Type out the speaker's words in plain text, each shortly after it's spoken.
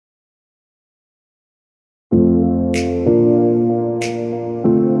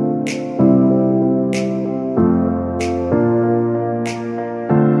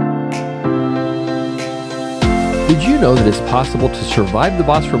know that it's possible to survive the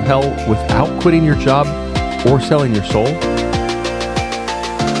boss from hell without quitting your job or selling your soul?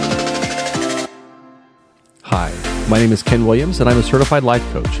 Hi, my name is Ken Williams, and I'm a certified life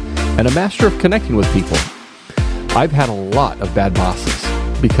coach and a master of connecting with people. I've had a lot of bad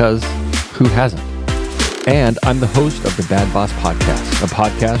bosses, because who hasn't? And I'm the host of the Bad Boss Podcast, a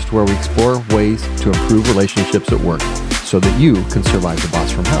podcast where we explore ways to improve relationships at work so that you can survive the boss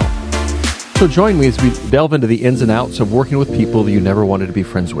from hell. So join me as we delve into the ins and outs of working with people that you never wanted to be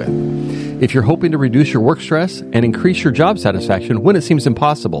friends with. If you're hoping to reduce your work stress and increase your job satisfaction when it seems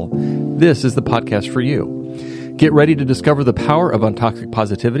impossible, this is the podcast for you. Get ready to discover the power of untoxic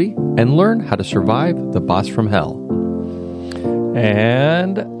positivity and learn how to survive the boss from hell.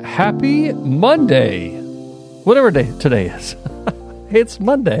 And happy Monday, whatever day today is. It's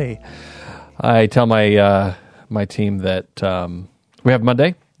Monday. I tell my my team that we have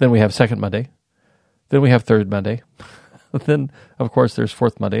Monday, then we have second Monday, then we have third Monday, then of course there's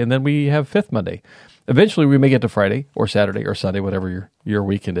fourth Monday, and then we have fifth Monday. Eventually we may get to Friday or Saturday or Sunday, whatever your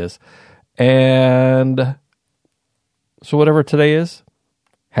weekend is. And so whatever today is,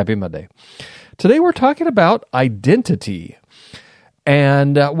 happy Monday. Today we're talking about identity.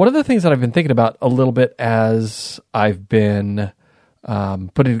 And one of the things that I've been thinking about a little bit as I've been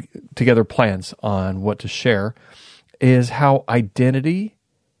putting together plans on what to share is how identity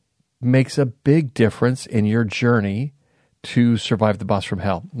makes a big difference in your journey to survive the boss from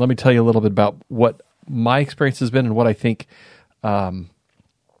hell. Let me tell you a little bit about what my experience has been and what I think can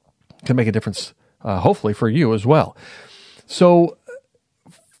make a difference, hopefully, for you as well. So,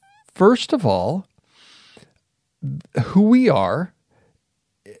 first of all, who we are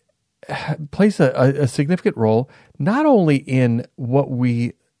plays a significant role, not only in what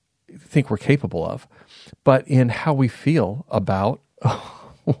we think we're capable of, but in how we feel about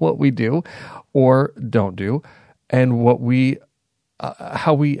what we do or don't do, and what we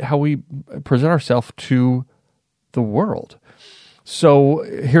how we present ourselves to the world. So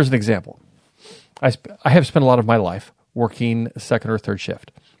here's an example. I have spent a lot of my life working second or third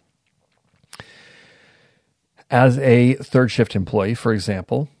shift. As a third shift employee, for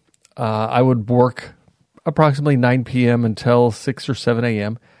example, I would work approximately 9 p.m. until 6 or 7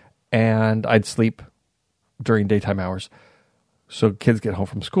 a.m., and I'd sleep during daytime hours. So kids get home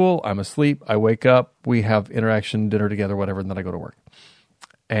from school, I'm asleep, I wake up, we have interaction, dinner together, whatever, and then I go to work.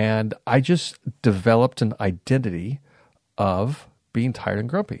 And I just developed an identity of being tired and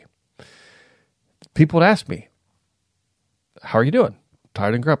grumpy. People would ask me, how are you doing?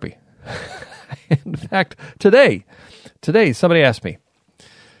 Tired and grumpy. In fact, today, somebody asked me,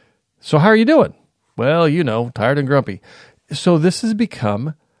 so how are you doing? Well, tired and grumpy. So this has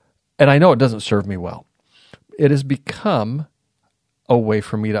become, and I know it doesn't serve me well, it has become a way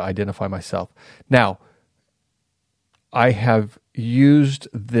for me to identify myself. Now, I have used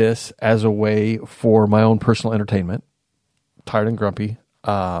this as a way for my own personal entertainment. Tired and grumpy.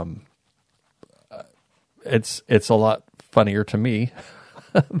 It's a lot funnier to me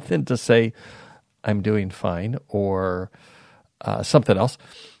than to say I'm doing fine or something else.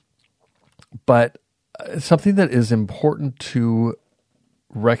 But something that is important to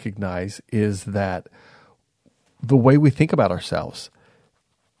recognize is that the way we think about ourselves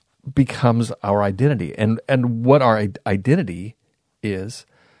becomes our identity. And what our identity is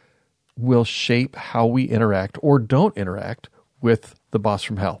will shape how we interact or don't interact with the boss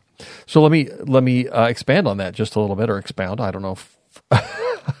from hell. So let me expand on that just a little bit, or expound. I don't know if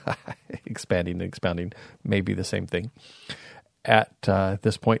expanding and expounding may be the same thing. At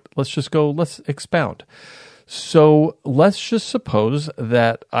this point, let's expound. So let's just suppose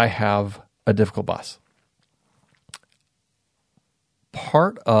that I have a difficult boss.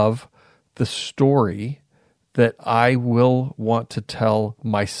 Part of the story that I will want to tell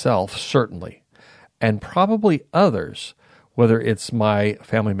myself, certainly, and probably others, whether it's my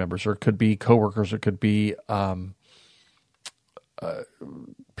family members or it could be coworkers, or it could be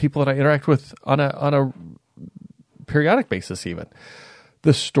people that I interact with on a periodic basis, even.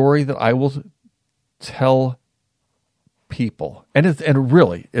 The story that I will tell people, and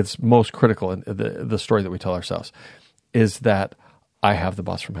really it's most critical in the story that we tell ourselves, is that I have the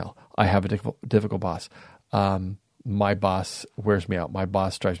boss from hell. I have a difficult boss. My boss wears me out. My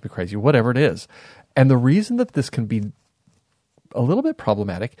boss drives me crazy, whatever it is. And the reason that this can be a little bit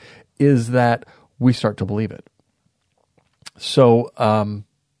problematic is that we start to believe it. So I'm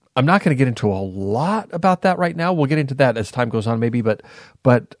not going to get into a lot about that right now. We'll get into that as time goes on, maybe.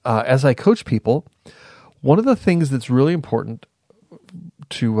 But as I coach people, one of the things that's really important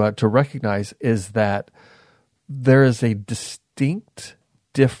to recognize is that there is a distinct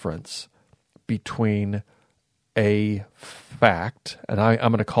difference between a fact, and I'm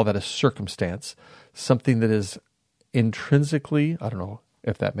going to call that a circumstance, something that is intrinsically, I don't know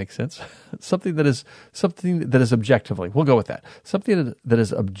if that makes sense, something that is objectively, we'll go with that, something that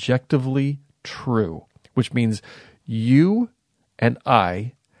is objectively true, which means you and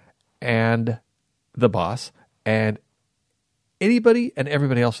I and the boss and anybody and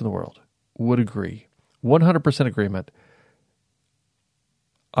everybody else in the world would agree, 100% agreement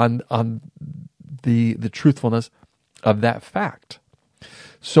on the truthfulness of that fact.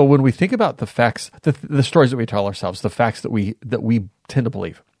 So when we think about the facts, the stories that we tell ourselves, the facts that we tend to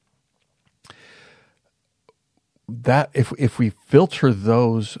believe, that if we filter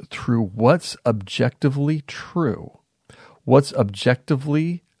those through what's objectively true, what's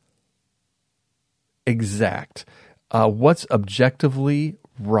objectively exact, what's objectively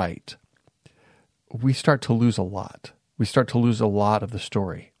right, we start to lose a lot. We start to lose a lot of the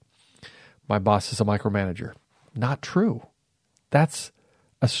story. My boss is a micromanager. Not true. That's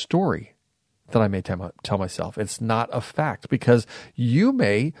a story that I may tell myself. It's not a fact, because you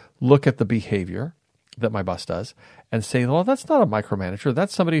may look at the behavior that my boss does and say, well, that's not a micromanager.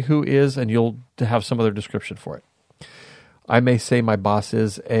 That's somebody who is, and you'll have some other description for it. I may say my boss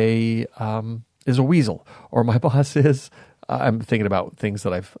is a weasel, or my boss is, I'm thinking about things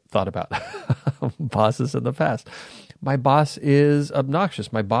that I've thought about bosses in the past. My boss is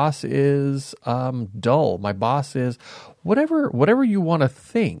obnoxious. My boss is dull. My boss is whatever you want to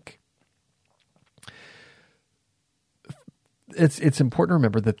think. It's important to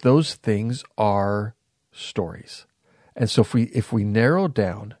remember that those things are stories. And so if we narrow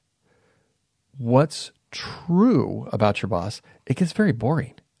down what's true about your boss, it gets very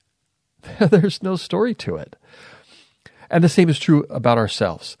boring. There's no story to it. And the same is true about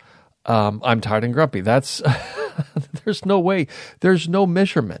ourselves. I'm tired and grumpy. That's there's no way. There's no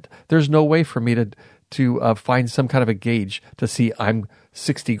measurement. There's no way for me to find some kind of a gauge to see I'm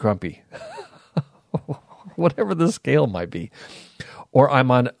 60 grumpy, whatever the scale might be, or I'm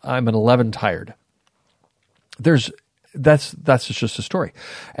an 11 tired. That's just a story.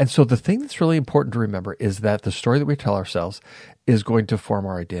 And so the thing that's really important to remember is that the story that we tell ourselves is going to form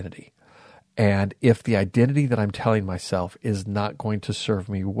our identity. And if the identity that I'm telling myself is not going to serve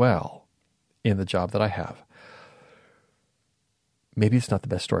me well in the job that I have, maybe it's not the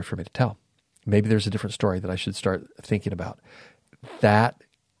best story for me to tell. Maybe there's a different story that I should start thinking about. That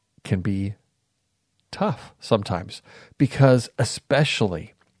can be tough sometimes, because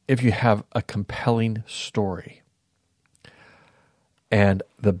especially if you have a compelling story, and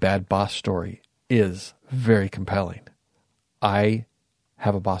the bad boss story is very compelling. I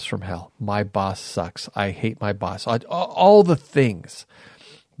have a boss from hell. My boss sucks. I hate my boss. All the things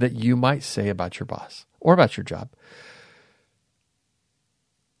that you might say about your boss or about your job,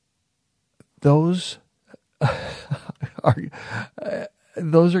 those are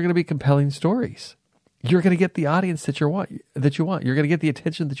going to be compelling stories. You're going to get the audience that you want. You're going to get the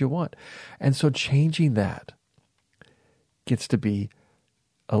attention that you want. And so changing that gets to be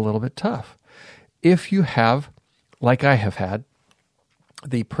a little bit tough. If you have, like I have had,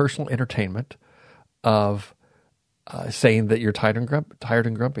 the personal entertainment of saying that you're tired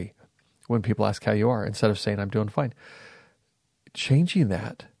and grumpy when people ask how you are, instead of saying I'm doing fine, changing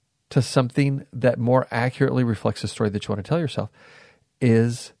that to something that more accurately reflects the story that you want to tell yourself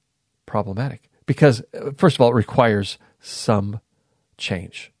is problematic. Because, first of all, it requires some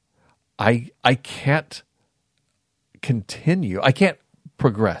change. I can't continue. I can't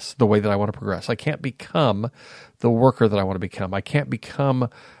progress the way that I want to progress. I can't become the worker that I want to become. I can't become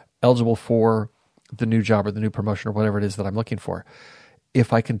eligible for the new job or the new promotion or whatever it is that I'm looking for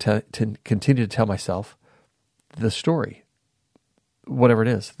if I can continue to tell myself the story, whatever it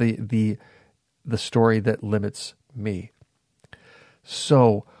is, the story that limits me.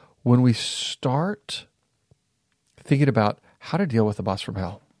 So when we start thinking about how to deal with the boss from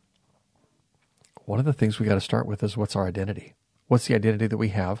hell, one of the things we got to start with is, what's our identity? What's the identity that we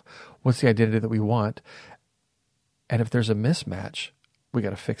have? What's the identity that we want? And if there's a mismatch, we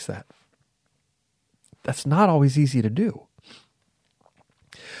got to fix that. That's not always easy to do.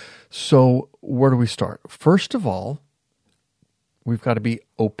 So where do we start? First of all, we've got to be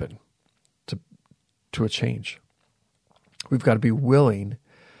open to a change. We've got to be willing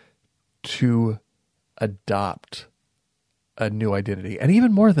to adopt a new identity. And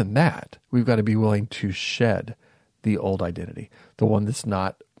even more than that, we've got to be willing to shed the old identity, the one that's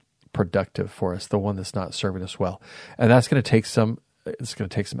not productive for us, the one that's not serving us well. And that's going to take some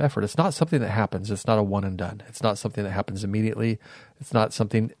effort. It's not something that happens. It's not a one and done. It's not something that happens immediately. It's not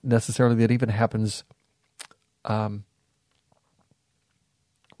something necessarily that even happens one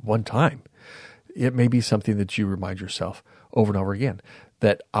time. It may be something that you remind yourself over and over again,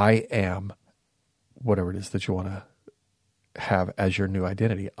 that I am whatever it is that you want to have as your new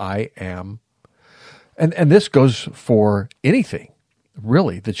identity. I am, and this goes for anything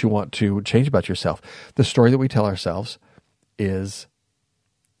really that you want to change about yourself. The story that we tell ourselves is,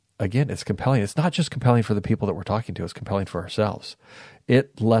 again, it's compelling. It's not just compelling for the people that we're talking to, it's compelling for ourselves.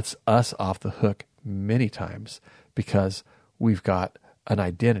 It lets us off the hook many times because we've got an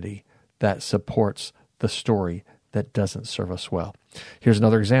identity that supports the story that doesn't serve us well. Here's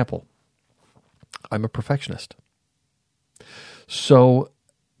another example. I'm a perfectionist. So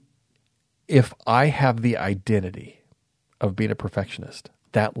if I have the identity of being a perfectionist,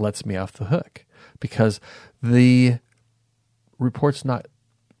 that lets me off the hook because the report's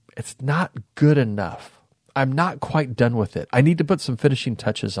it's not good enough. I'm not quite done with it. I need to put some finishing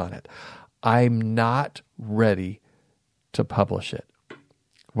touches on it. I'm not ready to publish it,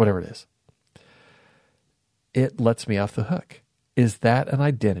 whatever it is. It lets me off the hook. Is that an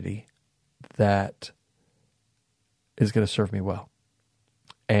identity that is going to serve me well?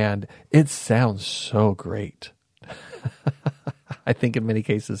 And it sounds so great. I think in many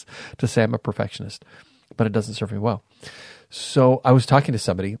cases to say I'm a perfectionist, but it doesn't serve me well. So I was talking to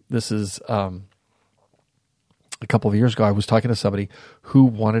somebody, this is a couple of years ago, I was talking to somebody who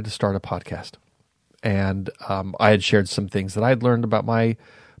wanted to start a podcast. And I had shared some things that I had learned about my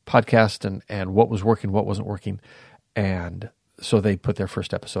podcast and what was working, what wasn't working. And so they put their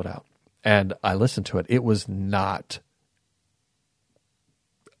first episode out. And I listened to it. It was not,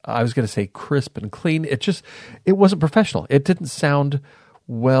 I was going to say crisp and clean. It wasn't professional. It didn't sound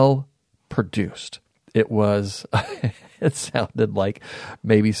well produced. It was, it sounded like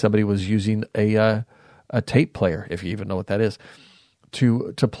maybe somebody was using a tape player, if you even know what that is,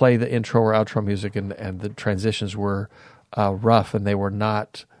 to play the intro or outro music, and the transitions were rough, and they were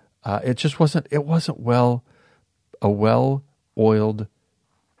not. It wasn't a well-oiled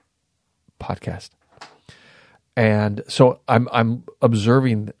podcast. And so I'm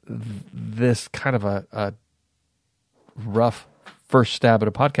observing this kind of a rough first stab at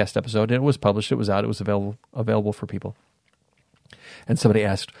a podcast episode, and it was published, it was out, it was available for people. And somebody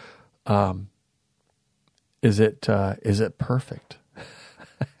asked, is it perfect?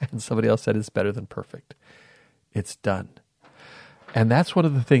 And somebody else said, it's better than perfect. It's done. And that's one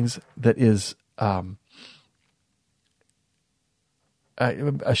of the things that is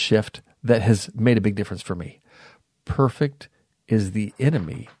a shift that has made a big difference for me. Perfect is the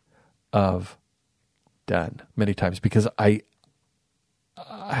enemy of done many times, because I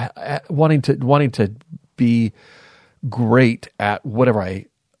wanting to be great at whatever I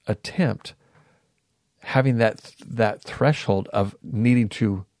attempt, having that threshold of needing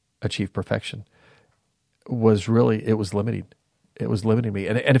to achieve perfection was limiting. It was limiting me.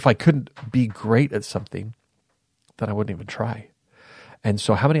 And if I couldn't be great at something, then I wouldn't even try. And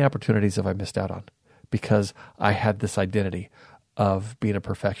so how many opportunities have I missed out on because I had this identity of being a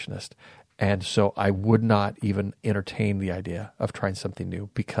perfectionist? And so I would not even entertain the idea of trying something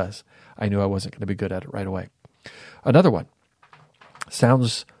new because I knew I wasn't going to be good at it right away. Another one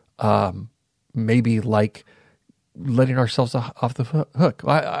sounds maybe like letting ourselves off the hook.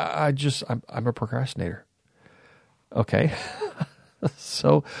 I'm a procrastinator. Okay.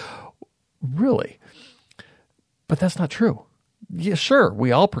 So really, but that's not true. Yeah, sure.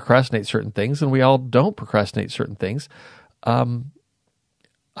 We all procrastinate certain things and we all don't procrastinate certain things.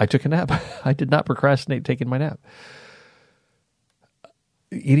 I took a nap. I did not procrastinate taking my nap.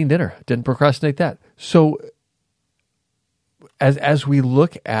 Eating dinner, didn't procrastinate that. So as we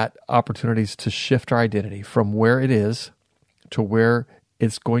look at opportunities to shift our identity from where it is to where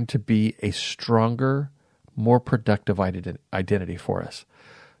it's going to be a stronger, more productive identity for us,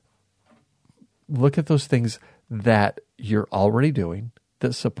 look at those things that you're already doing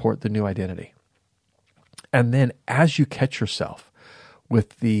that support the new identity. And then as you catch yourself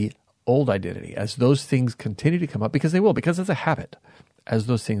with the old identity, as those things continue to come up, because they will, because it's a habit, as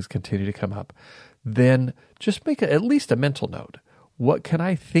those things continue to come up, then just make at least a mental note. What can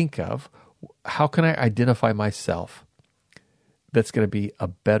I think of? How can I identify myself that's going to be a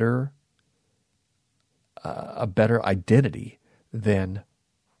better identity than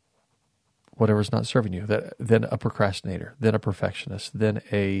whatever's not serving you, than a procrastinator, than a perfectionist, than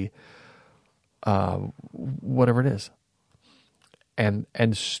a whatever it is. And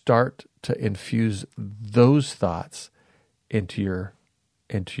start to infuse those thoughts into your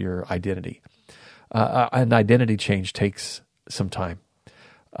identity. An identity change takes some time.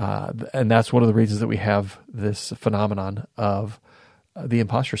 And that's one of the reasons that we have this phenomenon of the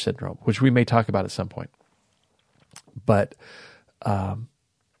imposter syndrome, which we may talk about at some point. But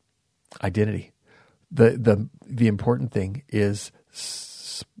identity. The important thing is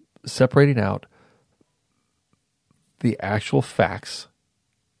separating out the actual facts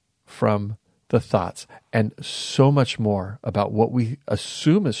from the thoughts, and so much more about what we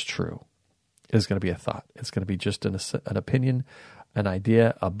assume is true is going to be a thought. It's going to be just an opinion, an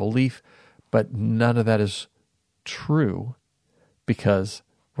idea, a belief, but none of that is true because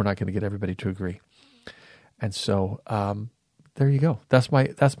we're not going to get everybody to agree. And so there you go. That's my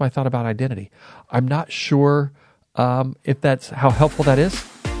thought about identity. I'm not sure if that's how helpful that is,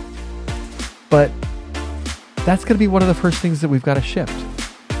 but that's going to be one of the first things that we've got to shift.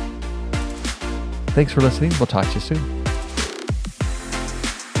 Thanks for listening. We'll talk to you soon.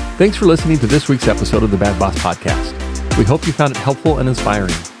 Thanks for listening to this week's episode of the Bad Boss Podcast. We hope you found it helpful and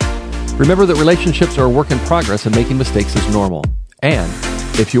inspiring. Remember that relationships are a work in progress and making mistakes is normal. And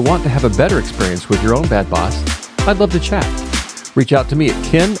if you want to have a better experience with your own bad boss, I'd love to chat. Reach out to me at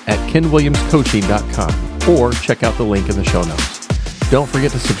ken@kenwilliamscoaching.com or check out the link in the show notes. Don't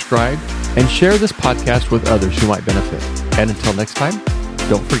forget to subscribe and share this podcast with others who might benefit. And until next time,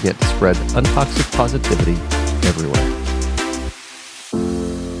 don't forget to spread untoxic positivity everywhere.